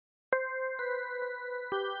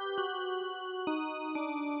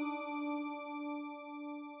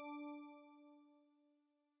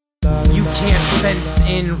can't fence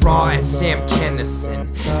in raw as Sam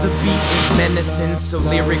Kinison. The beat is menacing, so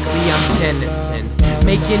lyrically I'm Denison.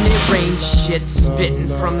 Making it rain shit, spitting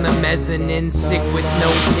from the mezzanine. Sick with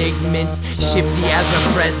no pigment, shifty as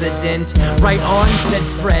a president. Right on, said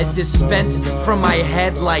Fred, dispense from my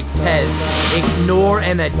head like Pez. Ignore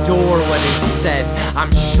and adore what is said.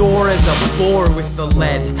 I'm sure as a bore with the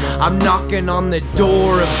lead. I'm knocking on the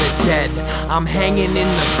door of the dead. I'm hanging in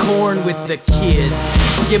the corn with the kids.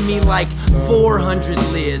 Give me like 400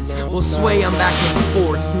 lids. We'll sway them back and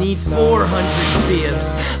forth. Need 400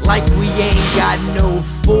 bibs. Like we ain't got no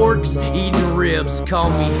forks. Eating ribs. Call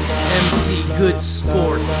me MC Good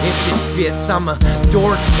Sport if it fits. I'm a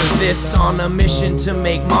dork for this. On a mission to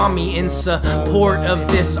make mommy in support of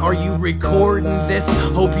this. Are you recording this?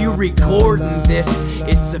 Hope you recording this.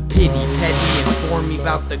 It's a pity petty. Inform me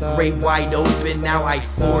about the great wide open. Now I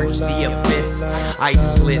forge the abyss. I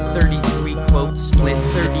slit 33 quotes, split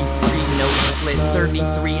 33 notes, slit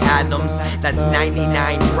 33 atoms. That's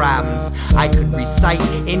 99 problems. I could recite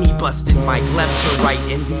any busted mic left to right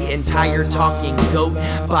in the entire Talking Goat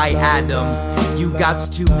by Adam. You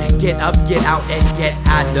gots to get up, get out, and get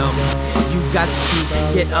Adam. You gots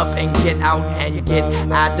to get up and get out and get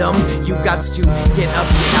Adam. You gots to get up,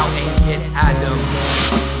 get out, and get Adam.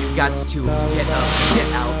 You gots to get up,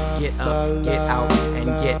 get out, get up, get out, and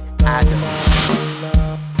get Adam.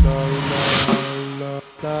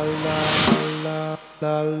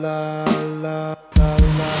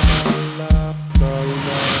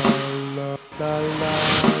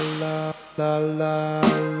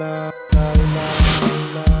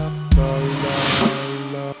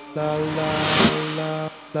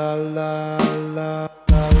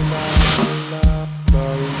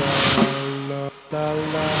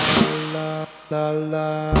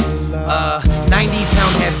 Uh,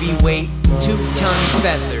 90-pound heavyweight, 2-ton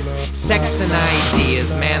feather. Sex and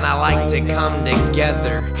ideas, man, I like to come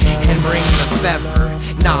together and bring the fever.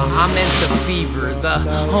 Nah, I meant the fever, the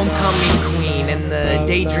homecoming queen and the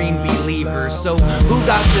daydream believer. So who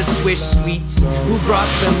got the swish sweets? Who brought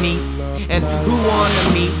the meat? And who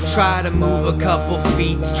wanna meet? Try to move a couple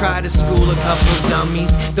feet, try to school a couple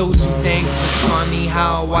dummies. Those who thinks it's funny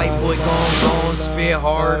how a white boy gon' spit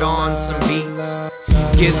hard on some beats.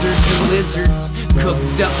 Gizzards and lizards,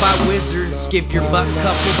 cooked up by wizards. Give your butt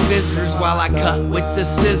couple fizzers while I cut with the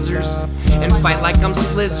scissors and fight like I'm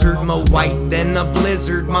Slizzard. More white than a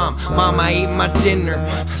blizzard. Mom, I ate my dinner,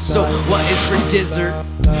 so what is for dessert?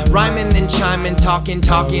 Rhyming and chiming,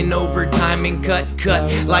 talking over time and cut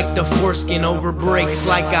like the foreskin over breaks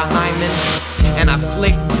like a hymen. And I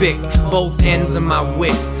flick Bic both ends of my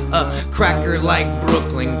wick. A cracker like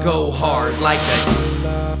Brooklyn, go hard like a